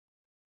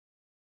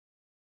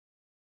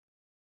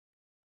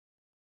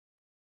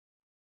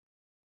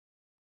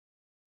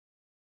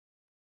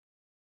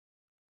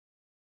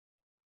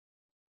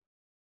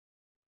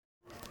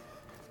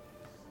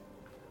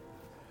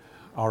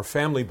Our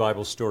family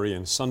Bible story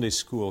and Sunday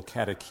school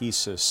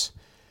catechesis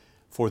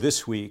for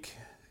this week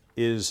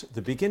is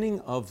the beginning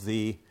of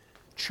the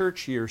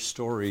church year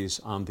stories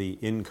on the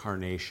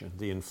incarnation,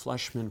 the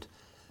enfleshment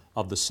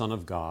of the Son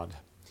of God.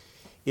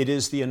 It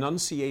is the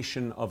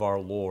annunciation of our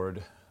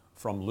Lord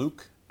from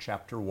Luke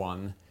chapter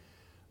 1,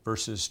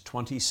 verses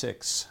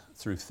 26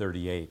 through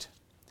 38.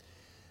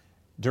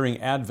 During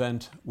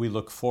Advent, we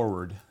look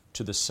forward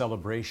to the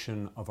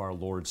celebration of our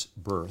Lord's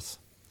birth,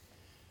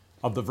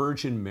 of the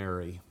Virgin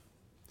Mary,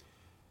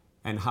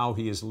 and how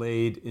he is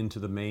laid into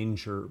the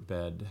manger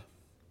bed.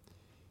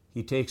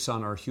 He takes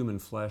on our human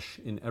flesh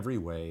in every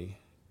way,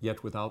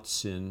 yet without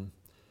sin,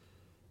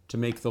 to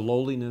make the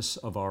lowliness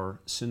of our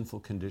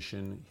sinful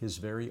condition his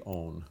very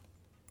own.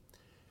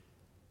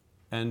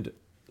 And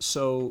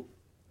so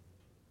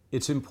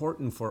it's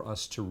important for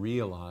us to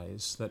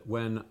realize that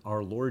when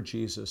our Lord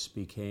Jesus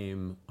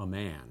became a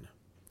man,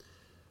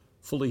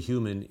 fully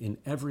human in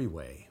every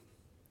way,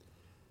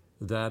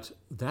 that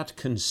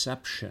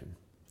conception,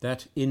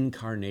 that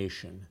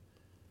incarnation,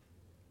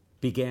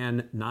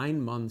 began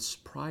 9 months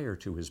prior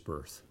to his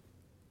birth,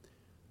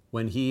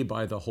 when he,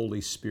 by the Holy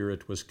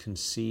Spirit, was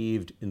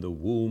conceived in the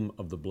womb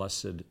of the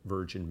Blessed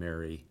Virgin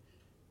Mary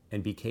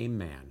and became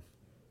man.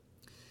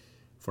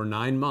 For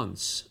 9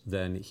 months,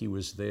 then, he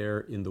was there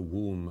in the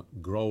womb,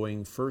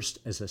 growing first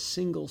as a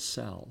single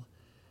cell,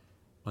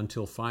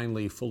 until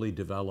finally, fully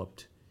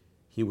developed,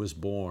 he was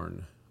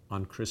born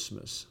on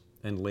Christmas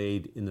and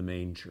laid in the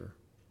manger.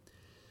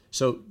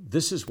 So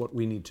this is what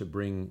we need to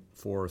bring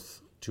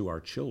forth to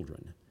our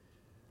children,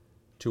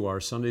 to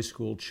our Sunday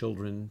school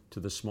children, to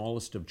the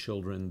smallest of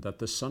children, that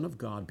the Son of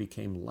God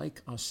became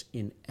like us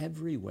in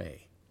every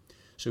way.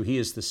 So he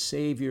is the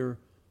Savior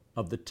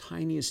of the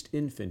tiniest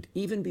infant,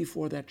 even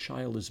before that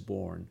child is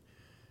born,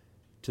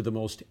 to the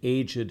most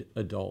aged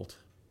adult.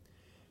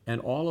 And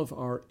all of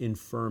our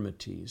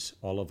infirmities,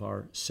 all of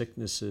our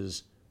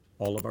sicknesses,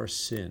 all of our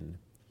sin,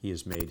 he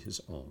has made his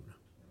own.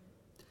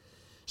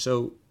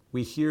 So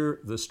we hear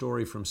the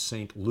story from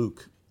St.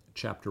 Luke,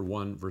 chapter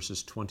 1,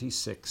 verses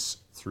 26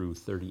 through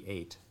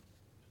 38.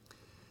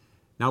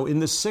 Now, in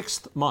the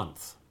 6th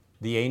month,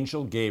 the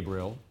angel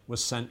Gabriel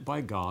was sent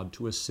by God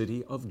to a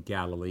city of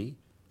Galilee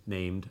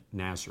named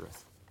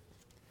Nazareth.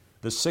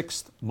 The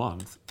 6th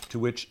month to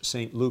which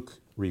St. Luke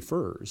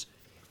refers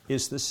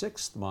is the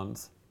 6th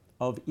month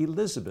of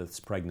Elizabeth's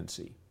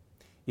pregnancy.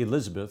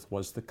 Elizabeth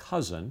was the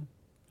cousin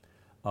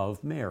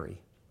of Mary.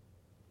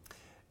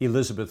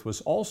 Elizabeth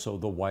was also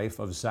the wife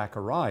of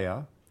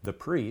Zachariah, the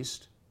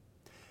priest,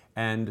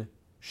 and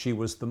she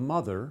was the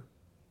mother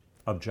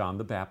of John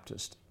the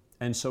Baptist.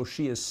 And so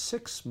she is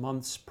 6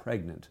 months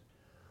pregnant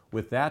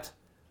with that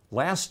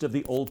last of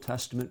the Old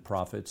Testament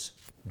prophets,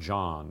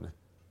 John,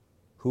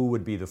 who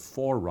would be the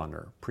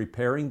forerunner,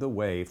 preparing the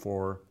way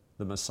for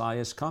the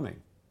Messiah's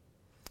coming.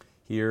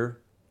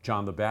 Here,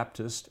 John the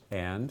Baptist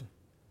and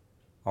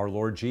our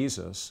Lord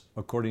Jesus,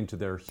 according to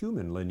their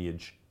human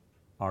lineage,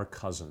 are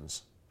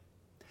cousins.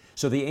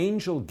 So the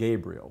angel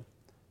Gabriel,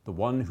 the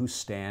one who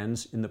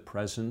stands in the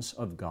presence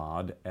of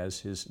God,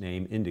 as his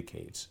name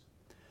indicates,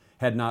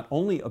 had not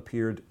only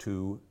appeared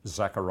to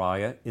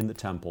Zechariah in the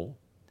temple,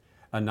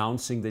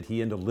 announcing that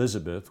he and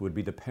Elizabeth would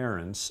be the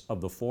parents of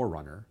the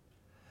forerunner,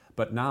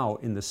 but now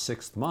in the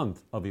 6th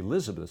month of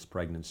Elizabeth's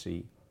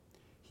pregnancy,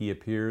 he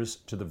appears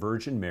to the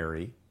Virgin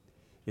Mary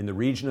in the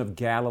region of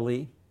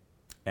Galilee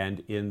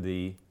and in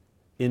the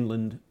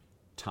inland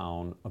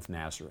town of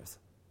Nazareth.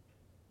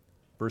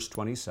 Verse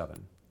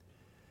 27.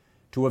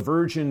 To a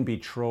virgin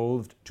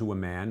betrothed to a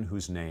man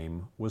whose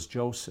name was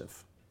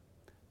Joseph,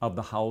 of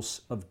the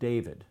house of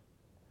David.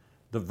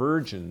 The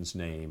virgin's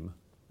name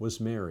was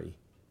Mary.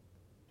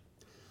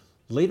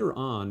 Later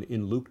on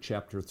in Luke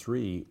chapter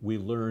 3, we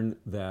learn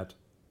that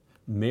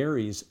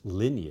Mary's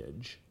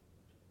lineage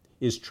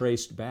is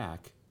traced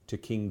back to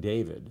King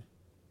David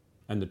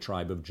and the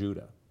tribe of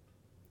Judah.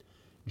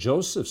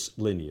 Joseph's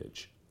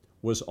lineage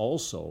was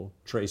also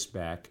traced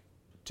back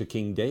to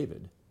King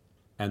David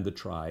and the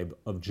tribe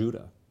of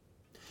Judah.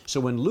 So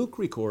when Luke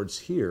records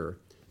here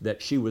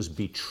that she was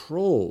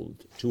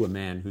betrothed to a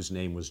man whose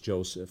name was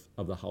Joseph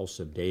of the house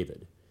of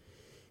David,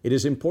 it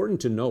is important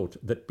to note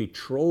that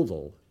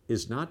betrothal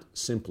is not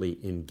simply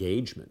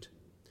engagement,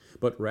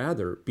 but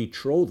rather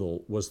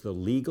betrothal was the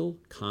legal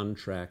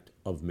contract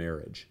of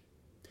marriage.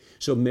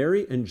 So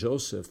Mary and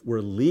Joseph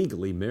were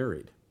legally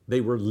married.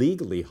 They were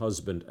legally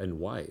husband and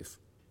wife.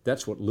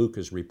 That's what Luke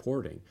is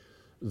reporting,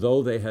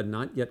 though they had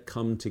not yet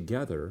come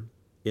together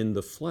in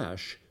the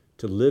flesh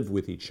to live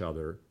with each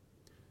other,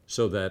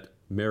 so that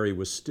Mary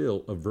was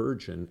still a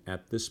virgin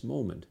at this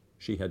moment.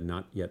 She had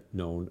not yet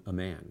known a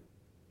man.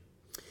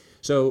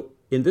 So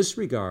in this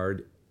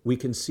regard, we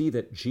can see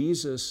that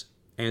Jesus'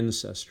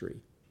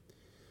 ancestry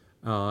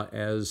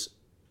as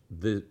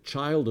the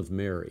child of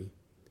Mary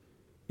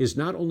is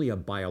not only a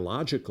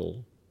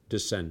biological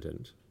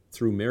descendant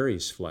through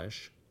Mary's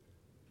flesh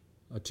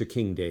to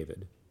King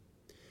David,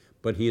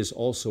 but he is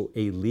also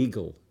a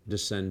legal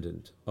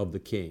descendant of the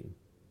king,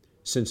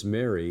 since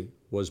Mary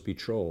was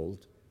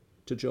betrothed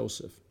to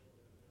Joseph.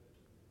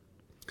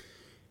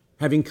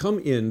 Having come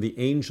in, the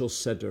angel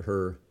said to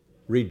her,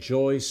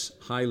 "Rejoice,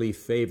 highly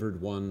favored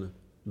one,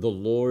 the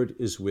Lord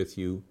is with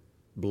you.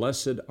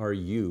 Blessed are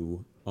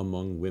you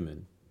among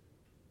women."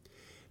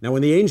 Now,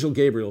 when the angel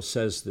Gabriel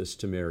says this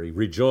to Mary,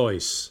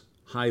 "Rejoice,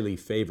 highly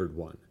favored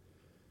one,"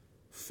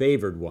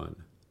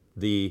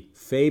 the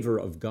favor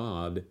of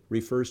God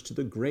refers to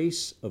the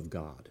grace of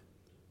God.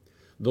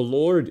 The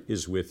Lord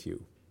is with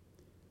you.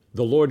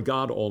 The Lord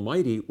God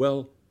Almighty,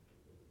 well,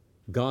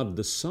 God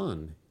the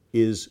Son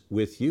is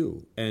with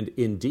you, and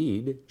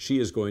indeed, she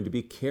is going to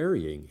be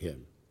carrying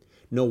him.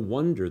 No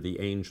wonder the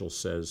angel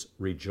says,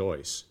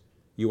 "Rejoice,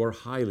 you are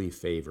highly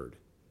favored,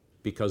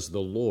 because the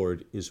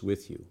Lord is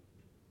with you."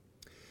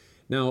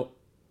 Now,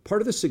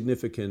 part of the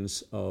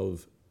significance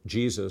of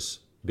Jesus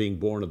being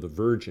born of the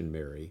Virgin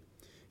Mary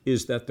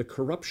is that the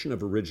corruption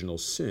of original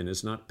sin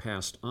is not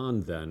passed on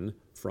then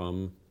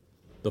from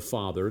the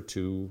father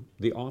to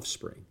the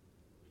offspring.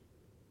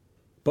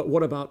 But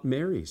what about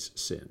Mary's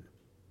sin?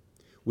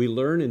 We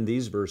learn in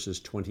these verses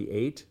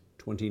 28,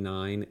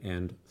 29,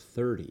 and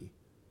 30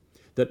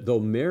 that though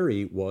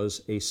Mary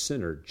was a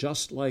sinner,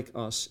 just like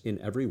us in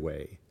every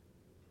way,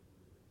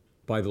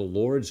 by the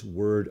Lord's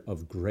word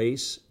of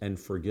grace and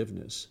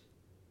forgiveness,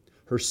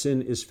 her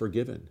sin is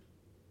forgiven.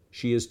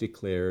 She is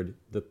declared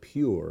the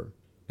pure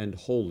and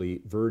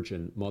holy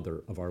Virgin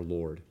Mother of our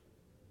Lord.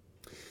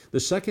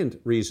 The second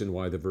reason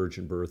why the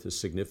virgin birth is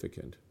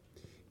significant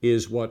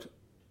is what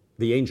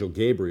the angel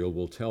Gabriel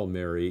will tell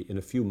Mary in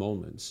a few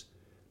moments,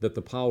 that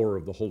the power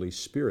of the Holy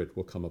Spirit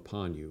will come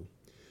upon you,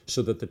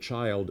 so that the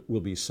child will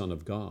be Son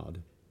of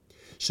God.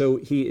 So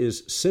he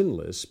is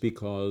sinless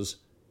because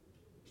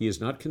he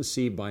is not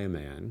conceived by a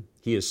man.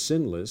 He is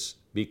sinless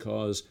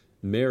because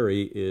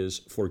Mary is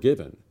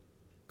forgiven,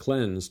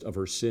 cleansed of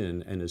her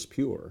sin, and is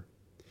pure.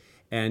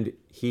 And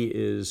he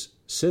is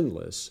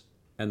sinless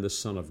and the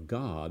Son of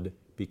God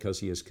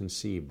because he is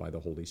conceived by the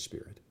Holy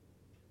Spirit.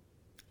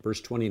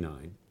 Verse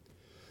 29,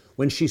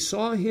 when she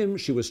saw him,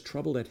 she was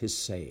troubled at his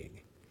saying,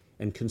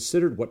 and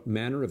considered what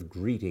manner of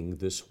greeting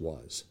this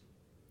was.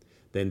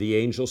 Then the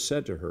angel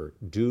said to her,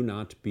 "Do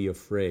not be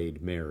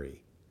afraid,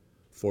 Mary,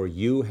 for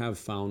you have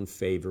found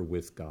favor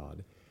with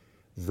God."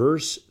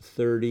 Verse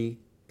 30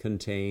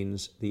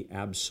 contains the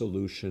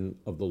absolution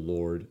of the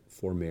Lord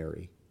for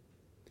Mary.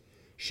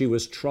 She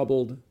was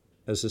troubled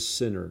as a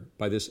sinner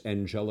by this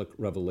angelic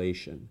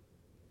revelation.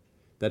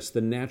 That's the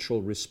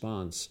natural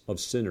response of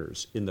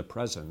sinners in the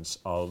presence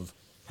of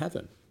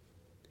heaven.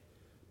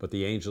 But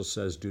the angel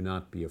says, "Do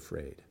not be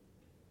afraid."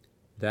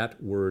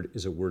 That word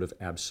is a word of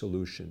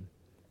absolution.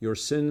 Your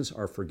sins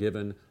are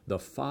forgiven. The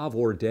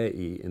favor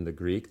Dei in the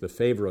Greek, the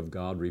favor of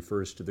God,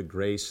 refers to the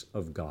grace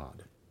of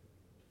God.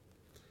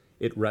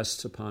 It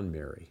rests upon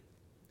Mary.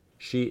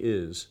 She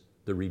is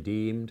the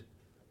redeemed,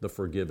 the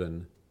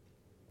forgiven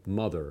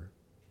mother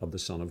of the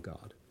Son of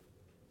God.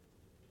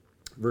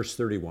 Verse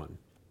 31,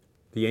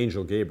 the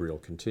angel Gabriel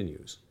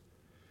continues,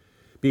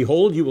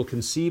 "Behold, you will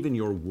conceive in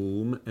your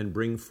womb and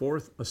bring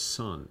forth a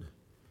son,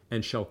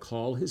 and shall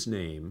call his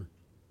name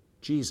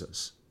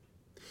Jesus.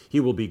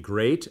 He will be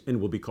great and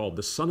will be called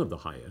the Son of the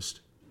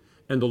Highest,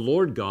 and the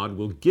Lord God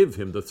will give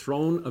him the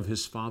throne of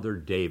his father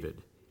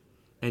David,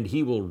 and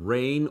he will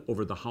reign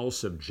over the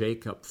house of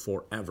Jacob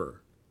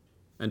forever,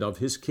 and of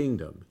his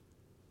kingdom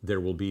there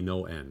will be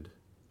no end."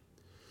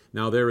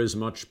 Now there is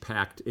much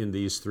packed in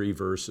these three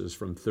verses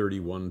from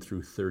 31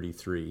 through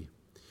 33.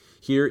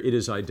 Here it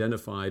is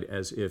identified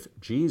as if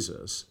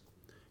Jesus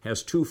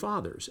has two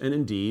fathers, and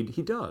indeed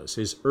he does.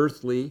 His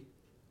earthly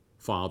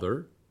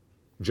father,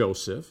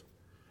 Joseph,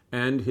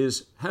 and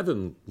his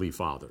heavenly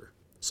father.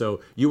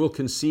 So you will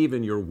conceive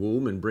in your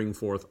womb and bring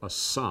forth a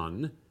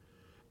son,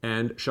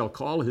 and shall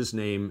call his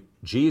name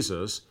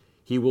Jesus.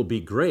 He will be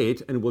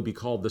great and will be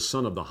called the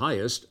Son of the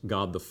Highest,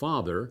 God the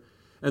Father,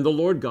 and the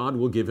Lord God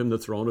will give him the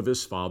throne of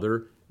his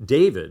father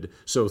David.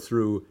 So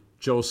through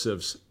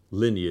Joseph's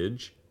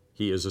lineage,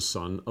 he is a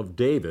son of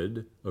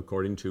David,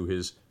 according to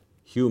his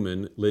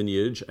human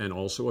lineage and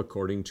also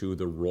according to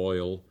the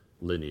royal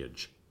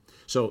lineage.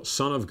 So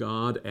Son of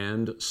God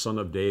and Son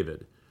of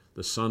David,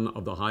 the Son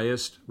of the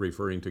Highest,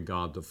 referring to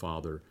God the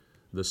Father,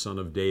 the Son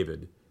of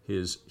David,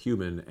 his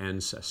human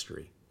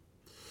ancestry.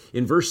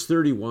 In verse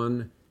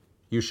 31,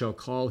 you shall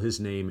call his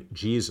name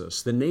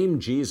Jesus. The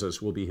name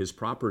Jesus will be his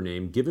proper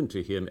name given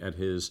to him at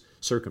his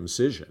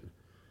circumcision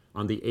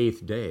on the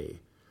 8th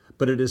day.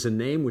 But it is a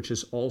name which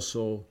is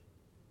also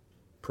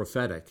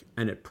prophetic,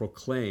 and it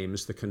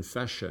proclaims the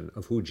confession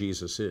of who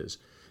Jesus is.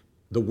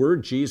 The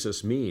word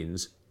Jesus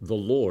means the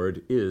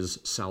Lord is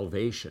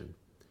salvation,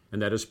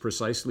 and that is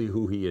precisely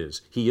who he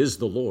is. He is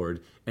the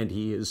Lord, and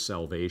he is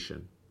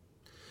salvation.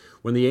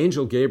 When the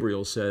angel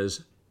Gabriel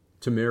says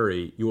to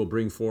Mary, "You will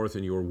bring forth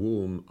in your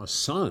womb a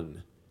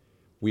son,"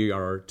 we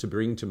are to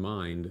bring to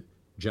mind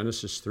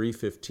Genesis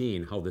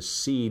 3:15, how the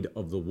seed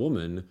of the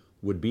woman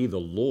would be the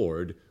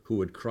Lord who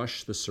would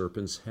crush the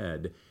serpent's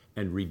head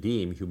and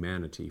redeem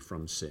humanity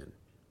from sin.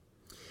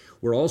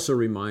 We're also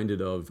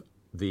reminded of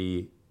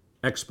the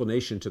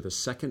explanation to the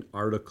second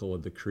article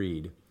of the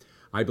Creed.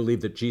 I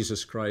believe that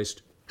Jesus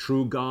Christ,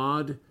 true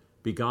God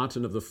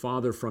begotten of the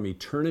Father from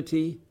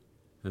eternity,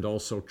 and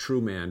also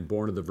true man,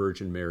 born of the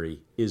Virgin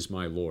Mary, is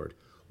my Lord.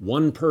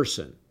 One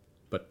person,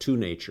 but two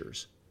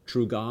natures,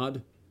 true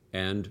God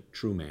and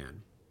true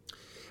man.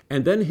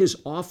 And then his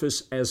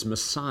office as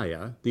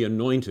Messiah, the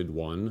anointed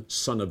one,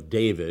 son of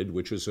David,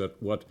 which is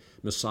what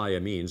Messiah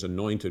means,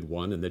 anointed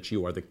one, and that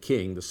you are the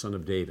king, the son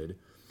of David.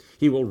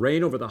 He will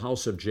reign over the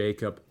house of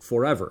Jacob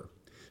forever.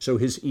 So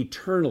his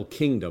eternal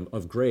kingdom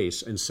of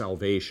grace and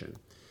salvation.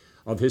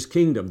 Of his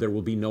kingdom there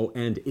will be no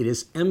end. It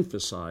is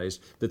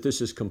emphasized that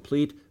this is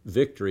complete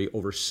victory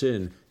over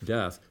sin,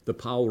 death, the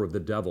power of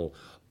the devil.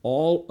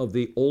 All of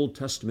the Old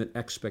Testament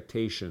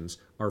expectations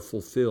are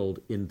fulfilled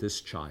in this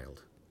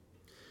child.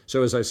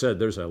 So as I said,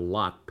 there's a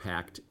lot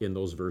packed in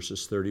those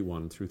verses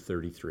 31 through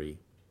 33.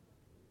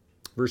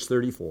 Verse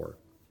 34,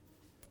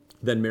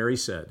 Then Mary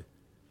said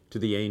to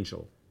the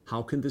angel,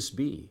 How can this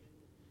be,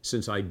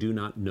 since I do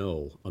not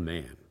know a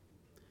man?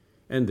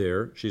 And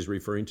there she's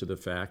referring to the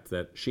fact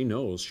that she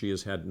knows she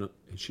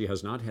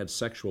has not had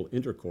sexual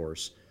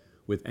intercourse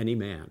with any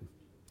man.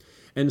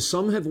 And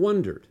some have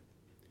wondered,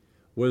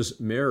 was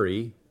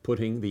Mary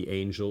putting the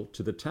angel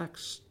to the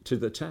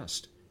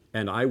test?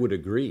 And I would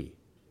agree.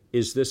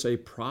 Is this a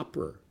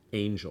proper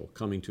angel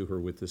coming to her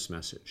with this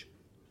message?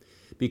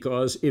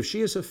 Because if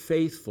she is a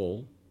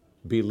faithful,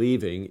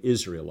 believing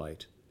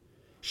Israelite,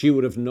 she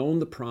would have known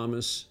the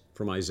promise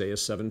from Isaiah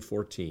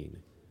 7:14.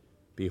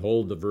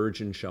 Behold, the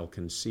virgin shall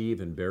conceive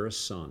and bear a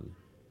son,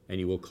 and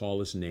you will call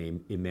his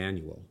name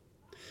Emmanuel.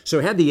 So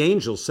had the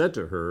angel said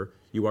to her,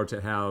 you are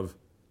to have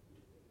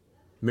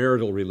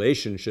marital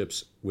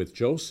relationships with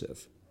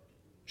Joseph,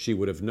 she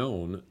would have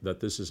known that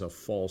this is a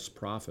false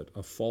prophet,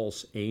 a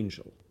false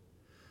angel.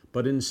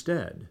 But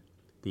instead,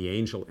 the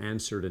angel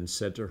answered and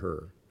said to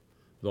her,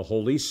 The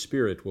Holy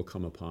Spirit will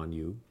come upon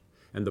you,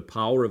 and the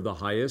power of the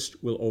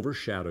Highest will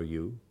overshadow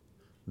you.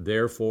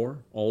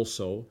 Therefore,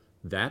 also,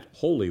 that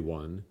Holy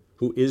One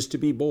who is to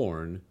be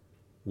born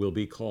will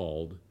be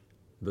called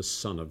the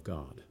Son of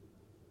God.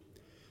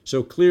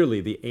 So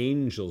clearly, the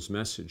angel's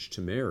message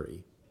to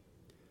Mary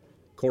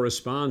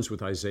corresponds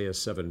with Isaiah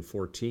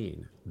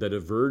 7:14, that a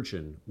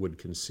virgin would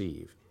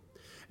conceive.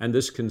 And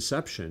this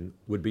conception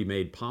would be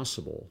made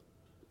possible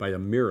by a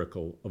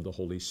miracle of the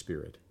Holy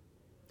Spirit.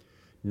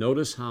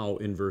 Notice how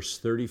in verse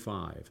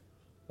 35,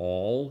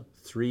 all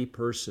three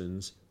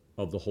persons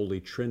of the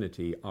Holy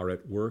Trinity are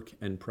at work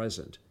and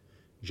present,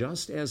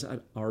 just as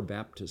at our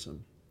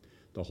baptism.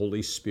 The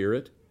Holy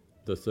Spirit,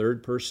 the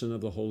third person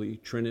of the Holy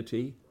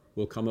Trinity,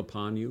 will come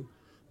upon you.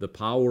 The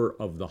power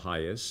of the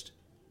Highest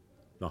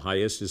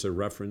is a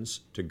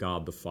reference to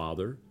God the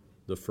Father,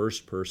 the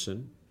first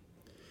person.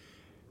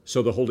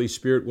 So the Holy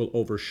Spirit will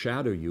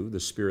overshadow you, the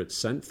Spirit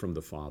sent from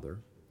the Father.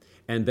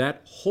 And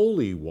that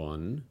Holy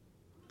One,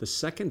 the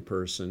second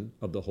person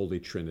of the Holy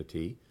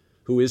Trinity,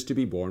 who is to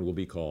be born, will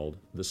be called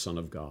the Son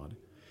of God.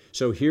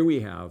 So here we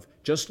have,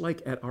 just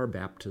like at our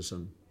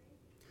baptism,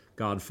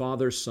 God,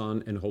 Father,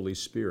 Son, and Holy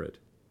Spirit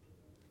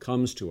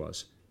comes to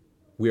us.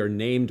 We are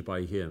named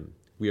by Him.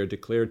 We are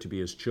declared to be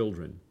His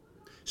children.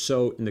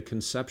 So in the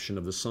conception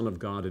of the Son of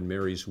God in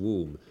Mary's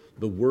womb,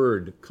 the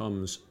Word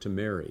comes to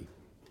Mary.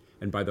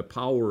 And by the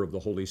power of the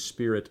Holy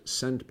Spirit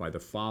sent by the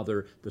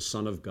Father, the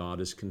Son of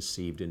God is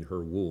conceived in her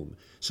womb.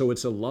 So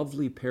it's a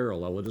lovely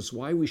parallel. It is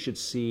why we should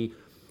see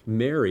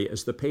Mary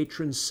as the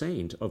patron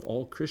saint of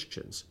all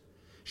Christians.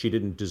 She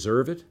didn't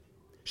deserve it.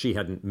 She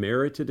hadn't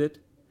merited it.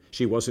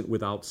 She wasn't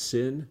without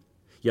sin.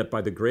 Yet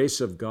by the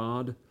grace of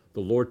God,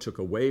 the Lord took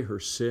away her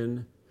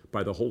sin.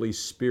 By the Holy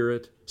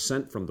Spirit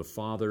sent from the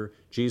Father,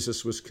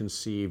 Jesus was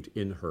conceived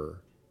in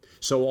her.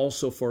 So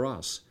also for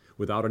us,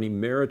 without any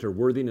merit or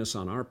worthiness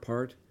on our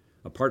part,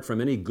 apart from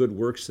any good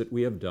works that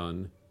we have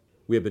done,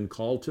 we have been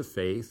called to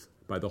faith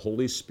by the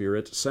Holy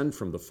Spirit sent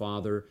from the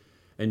Father,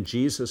 and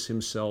Jesus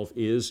Himself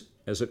is,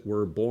 as it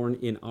were, born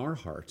in our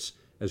hearts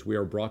as we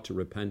are brought to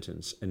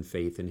repentance and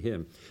faith in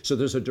Him. So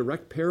there's a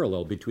direct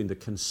parallel between the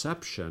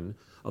conception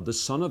of the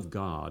Son of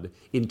God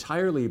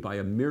entirely by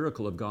a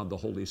miracle of God the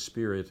Holy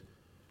Spirit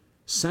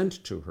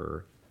sent to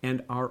her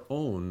and our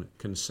own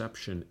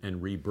conception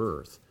and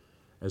rebirth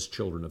as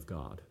children of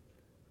God.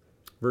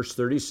 Verse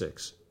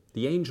 36.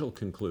 The angel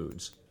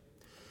concludes,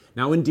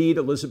 Now indeed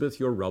Elizabeth,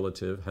 your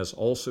relative, has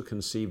also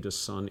conceived a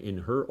son in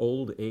her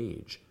old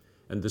age,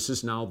 and this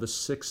is now the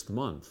 6th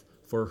month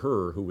for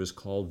her who is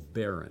called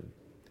barren.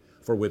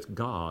 For with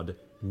God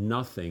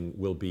nothing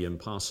will be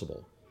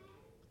impossible.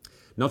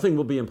 Nothing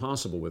will be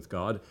impossible with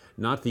God,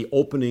 not the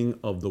opening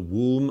of the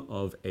womb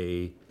of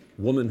a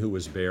woman who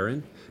was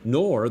barren,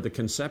 nor the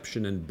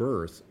conception and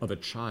birth of a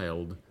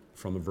child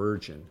from a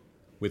virgin.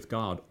 With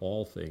God,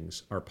 all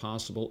things are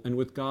possible, and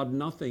with God,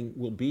 nothing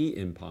will be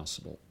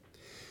impossible.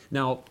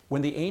 Now,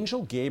 when the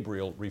angel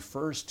Gabriel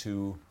refers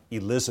to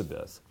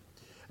Elizabeth,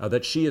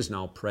 that she is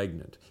now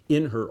pregnant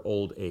in her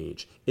old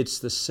age, it's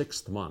the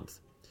 6th month.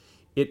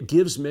 It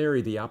gives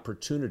Mary the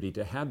opportunity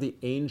to have the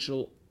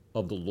angel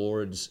of the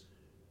Lord's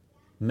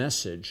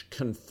message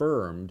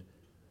confirmed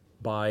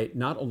by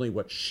not only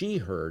what she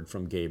heard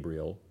from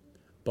Gabriel,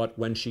 but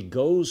when she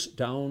goes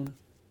down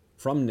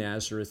from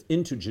Nazareth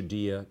into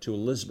Judea to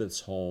Elizabeth's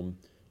home,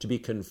 to be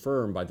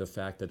confirmed by the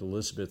fact that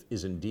Elizabeth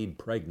is indeed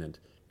pregnant,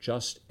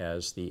 just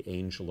as the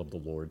angel of the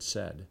Lord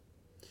said.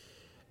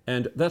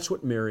 And that's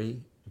what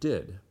Mary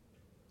did.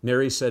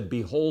 Mary said,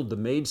 "Behold, the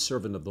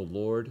maidservant of the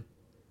Lord,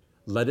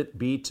 let it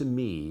be to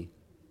me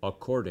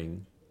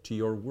according to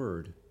your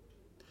word,"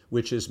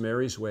 which is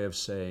Mary's way of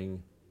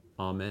saying,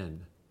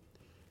 Amen.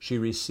 She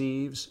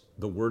receives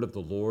the word of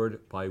the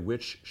Lord, by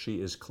which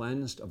she is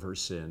cleansed of her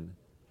sin,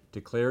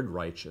 declared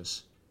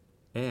righteous,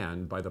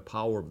 and by the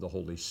power of the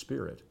Holy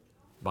Spirit,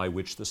 by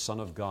which the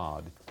Son of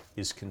God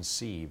is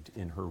conceived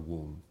in her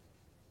womb.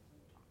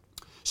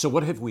 So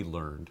what have we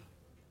learned?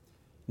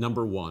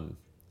 Number one,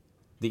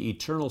 the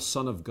eternal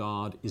Son of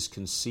God is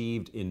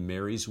conceived in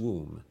Mary's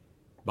womb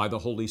by the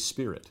Holy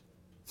Spirit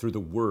through the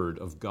Word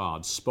of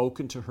God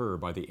spoken to her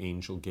by the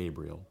angel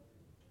Gabriel.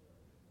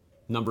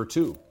 Number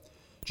two,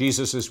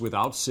 Jesus is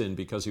without sin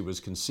because he was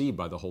conceived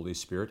by the Holy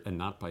Spirit and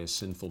not by a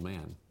sinful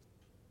man.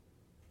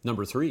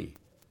 Number three,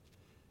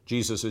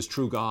 Jesus is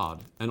true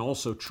God and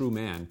also true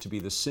man, to be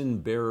the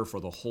sin bearer for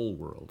the whole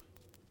world.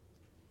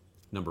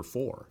 Number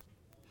four,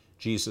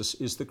 Jesus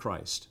is the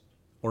Christ,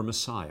 or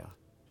Messiah,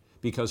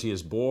 because he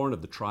is born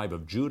of the tribe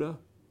of Judah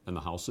and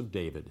the house of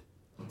David,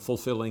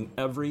 fulfilling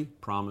every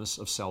promise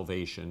of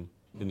salvation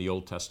in the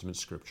Old Testament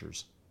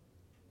scriptures.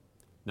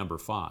 Number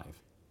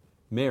five,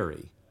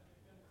 Mary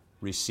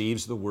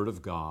receives the word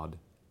of God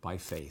by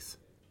faith.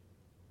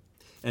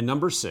 And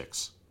number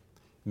six,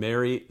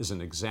 Mary is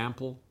an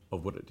example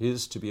of what it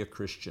is to be a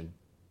Christian.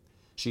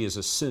 She is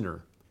a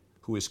sinner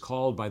who is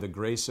called by the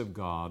grace of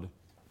God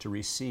to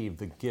receive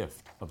the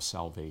gift of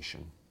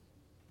salvation.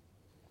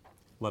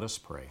 Let us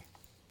pray.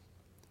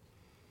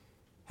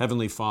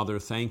 Heavenly Father,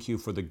 thank you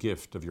for the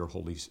gift of your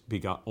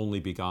only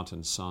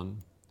begotten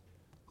Son,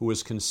 who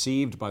was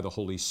conceived by the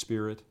Holy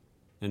Spirit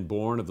and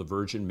born of the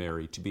Virgin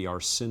Mary to be our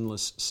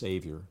sinless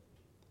Savior.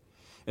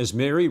 As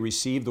Mary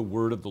received the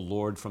word of the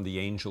Lord from the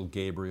angel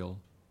Gabriel,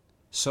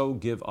 so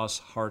give us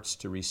hearts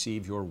to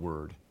receive your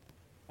word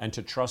and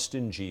to trust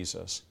in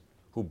Jesus,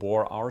 who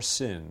bore our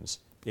sins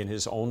in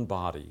his own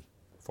body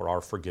for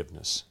our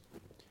forgiveness.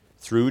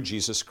 Through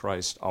Jesus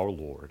Christ our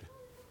Lord.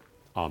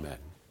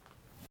 Amen.